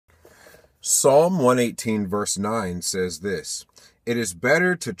Psalm 118 verse 9 says this, "It is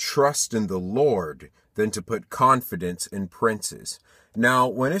better to trust in the Lord than to put confidence in princes." Now,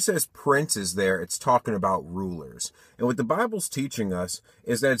 when it says princes there, it's talking about rulers. And what the Bible's teaching us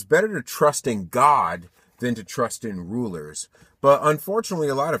is that it's better to trust in God than to trust in rulers. But unfortunately,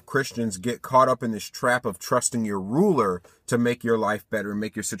 a lot of Christians get caught up in this trap of trusting your ruler to make your life better,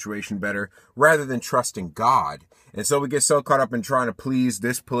 make your situation better, rather than trusting God. And so we get so caught up in trying to please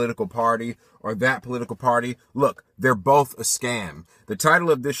this political party or that political party. Look, they're both a scam. The title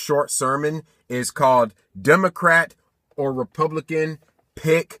of this short sermon is called Democrat or Republican,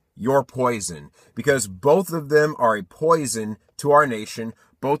 Pick Your Poison, because both of them are a poison to our nation.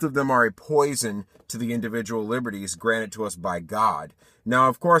 Both of them are a poison to the individual liberties granted to us by God. Now,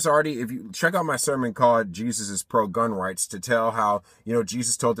 of course, already, if you check out my sermon called Jesus is Pro-Gun Rights, to tell how,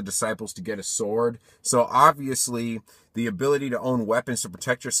 Jesus told the disciples to get a sword. So obviously, the ability to own weapons to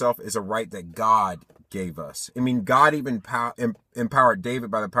protect yourself is a right that God gave us. I mean, God even empowered David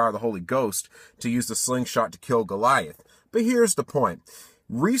by the power of the Holy Ghost to use the slingshot to kill Goliath. But here's the point.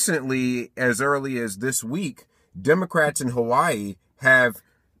 Recently, as early as this week, Democrats in Hawaii have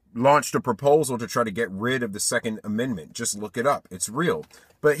launched a proposal to try to get rid of the Second Amendment. Just look it up. It's real.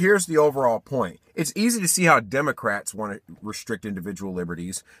 But here's the overall point. It's easy to see how Democrats want to restrict individual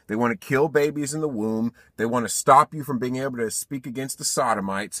liberties. They want to kill babies in the womb. They want to stop you from being able to speak against the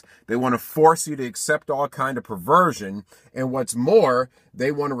sodomites. They want to force you to accept all kind of perversion. And what's more,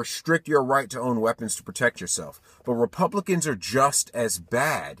 they want to restrict your right to own weapons to protect yourself. But Republicans are just as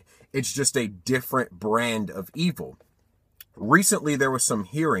bad. It's just a different brand of evil. Recently, there was some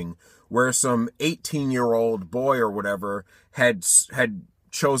hearing where some 18-year-old boy or whatever had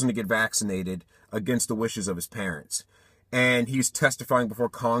chosen to get vaccinated against the wishes of his parents. And he's testifying before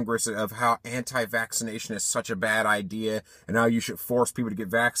Congress of how anti-vaccination is such a bad idea and how you should force people to get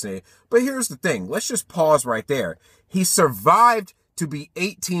vaccinated. But here's the thing. Let's just pause right there. He survived to be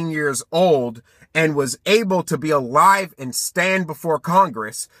 18 years old and was able to be alive and stand before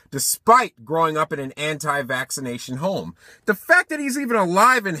Congress despite growing up in an anti-vaccination home. The fact that he's even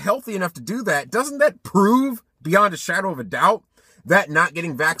alive and healthy enough to do that, doesn't that prove beyond a shadow of a doubt that not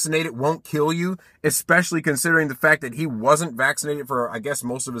getting vaccinated won't kill you, especially considering the fact that he wasn't vaccinated for, I guess,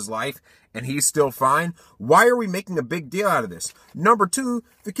 most of his life, and he's still fine? Why are we making a big deal out of this? Number two,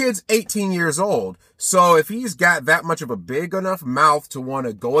 the kid's 18 years old. So if he's got that much of a big enough mouth to want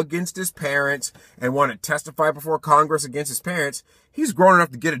to go against his parents and want to testify before Congress against his parents, he's grown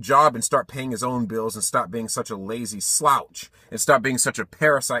enough to get a job and start paying his own bills and stop being such a lazy slouch and stop being such a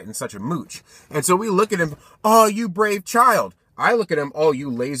parasite and such a mooch. And so we look at him, oh, you brave child. I look at him, oh, you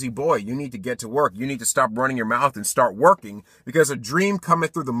lazy boy, you need to get to work. You need to stop running your mouth and start working, because a dream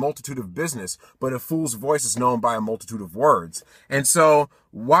cometh through the multitude of business, but a fool's voice is known by a multitude of words. And so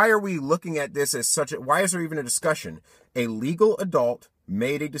why are we looking at this as why is there even a discussion? A legal adult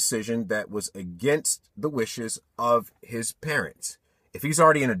made a decision that was against the wishes of his parents. If he's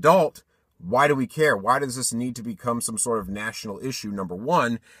already an adult, why do we care? Why does this need to become some sort of national issue, number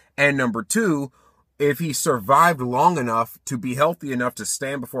one? And number two, if he survived long enough to be healthy enough to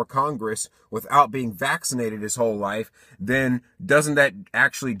stand before Congress without being vaccinated his whole life, then doesn't that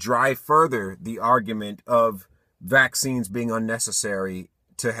actually drive further the argument of vaccines being unnecessary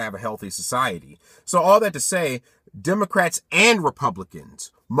to have a healthy society? So all that to say, Democrats and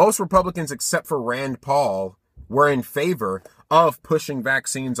Republicans, most Republicans except for Rand Paul, were in favor of pushing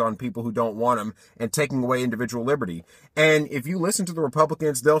vaccines on people who don't want them and taking away individual liberty. And if you listen to the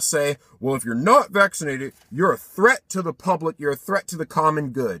Republicans, they'll say, well, if you're not vaccinated, you're a threat to the public, you're a threat to the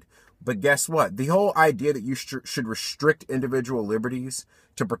common good. But guess what? The whole idea that you should restrict individual liberties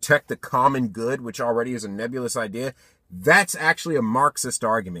to protect the common good, which already is a nebulous idea, that's actually a Marxist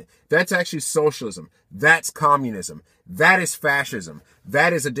argument. That's actually socialism. That's communism. That is fascism.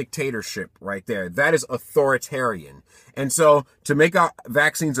 That is a dictatorship right there. That is authoritarian. And so to make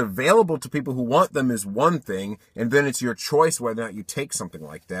vaccines available to people who want them is one thing, and then it's your choice whether or not you take something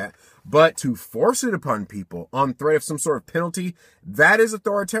like that. But to force it upon people on threat of some sort of penalty, that is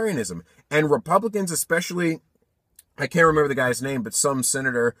authoritarianism. And Republicans especially, I can't remember the guy's name, but some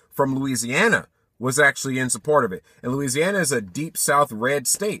senator from Louisiana was actually in support of it. And Louisiana is a deep South red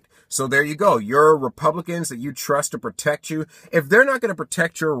state. So there you go. Your Republicans that you trust to protect you, if they're not going to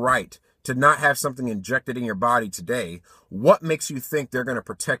protect your right to not have something injected in your body today, what makes you think they're going to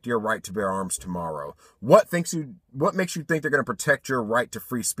protect your right to bear arms tomorrow? What makes you think they're going to protect your right to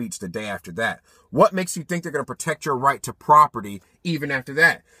free speech the day after that? What makes you think they're going to protect your right to property even after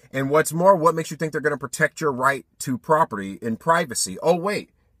that? And what's more, what makes you think they're going to protect your right to property and privacy? Oh,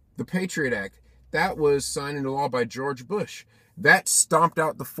 wait, the Patriot Act, that was signed into law by George Bush. That stomped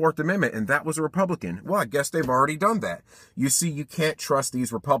out the Fourth Amendment, and that was a Republican. Well, I guess they've already done that. You see, you can't trust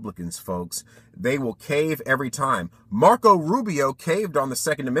these Republicans, folks. They will cave every time. Marco Rubio caved on the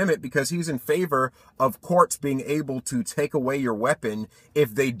Second Amendment because he's in favor of courts being able to take away your weapon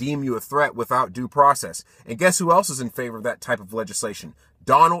if they deem you a threat without due process. And guess who else is in favor of that type of legislation?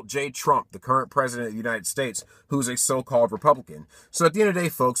 Donald J. Trump, the current president of the United States, who's a so-called Republican. So at the end of the day,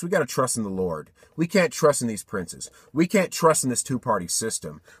 folks, we got to trust in the Lord. We can't trust in these princes. We can't trust in this two-party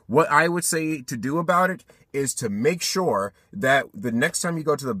system. What I would say to do about it is to make sure that the next time you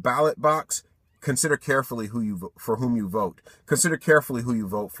go to the ballot box, consider carefully for whom you vote. Consider carefully who you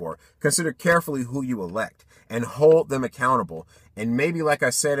vote for. Consider carefully who you elect, and hold them accountable. And maybe, like I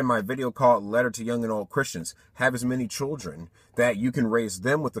said in my video called Letter to Young and Old Christians, have as many children that you can raise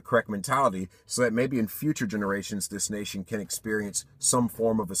them with the correct mentality so that maybe in future generations this nation can experience some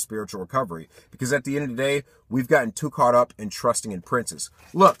form of a spiritual recovery. Because at the end of the day, we've gotten too caught up in trusting in princes.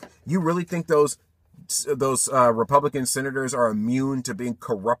 Look, you really think those Republican senators are immune to being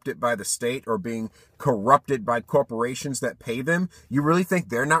corrupted by the state or being corrupted by corporations that pay them? You really think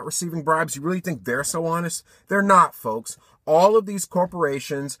they're not receiving bribes? You really think they're so honest? They're not, folks. All of these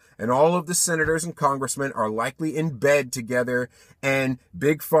corporations and all of the senators and congressmen are likely in bed together, and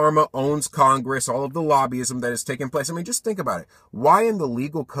Big Pharma owns Congress, all of the lobbyism that is taking place. I mean, just think about it. Why in the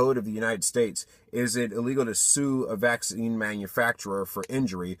legal code of the United States is it illegal to sue a vaccine manufacturer for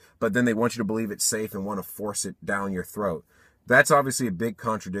injury, but then they want you to believe it's safe and want to force it down your throat? That's obviously a big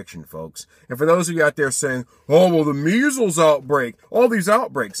contradiction, folks. And for those of you out there saying, oh, well, the measles outbreak, all these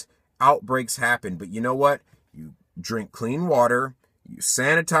outbreaks happen. But you know what? You drink clean water, you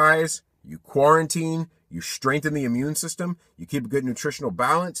sanitize, you quarantine, you strengthen the immune system, you keep a good nutritional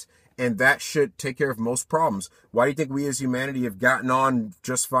balance, and that should take care of most problems. Why do you think we as humanity have gotten on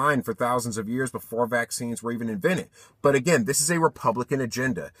just fine for thousands of years before vaccines were even invented? But again, this is a Republican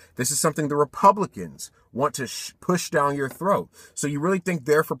agenda. This is something the Republicans want to push down your throat. So you really think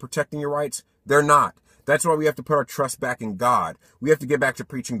they're for protecting your rights? They're not. That's why we have to put our trust back in God. We have to get back to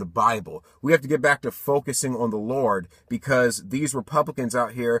preaching the Bible. We have to get back to focusing on the Lord, because these Republicans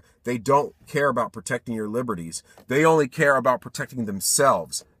out here, they don't care about protecting your liberties. They only care about protecting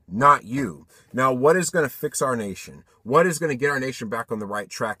themselves, not you. Now, what is going to fix our nation? What is going to get our nation back on the right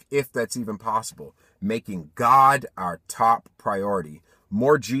track, if that's even possible? Making God our top priority.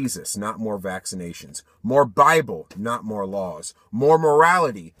 More Jesus, not more vaccinations. More Bible, not more laws. More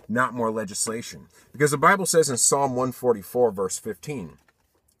morality, not more legislation. Because the Bible says in Psalm 144, verse 15,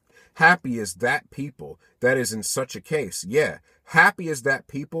 happy is that people that is in such a case. Yeah, happy is that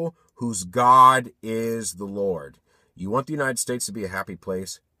people whose God is the Lord. You want the United States to be a happy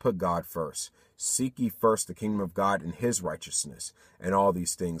place? Put God first. Seek ye first the kingdom of God and his righteousness, and all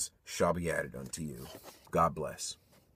these things shall be added unto you. God bless.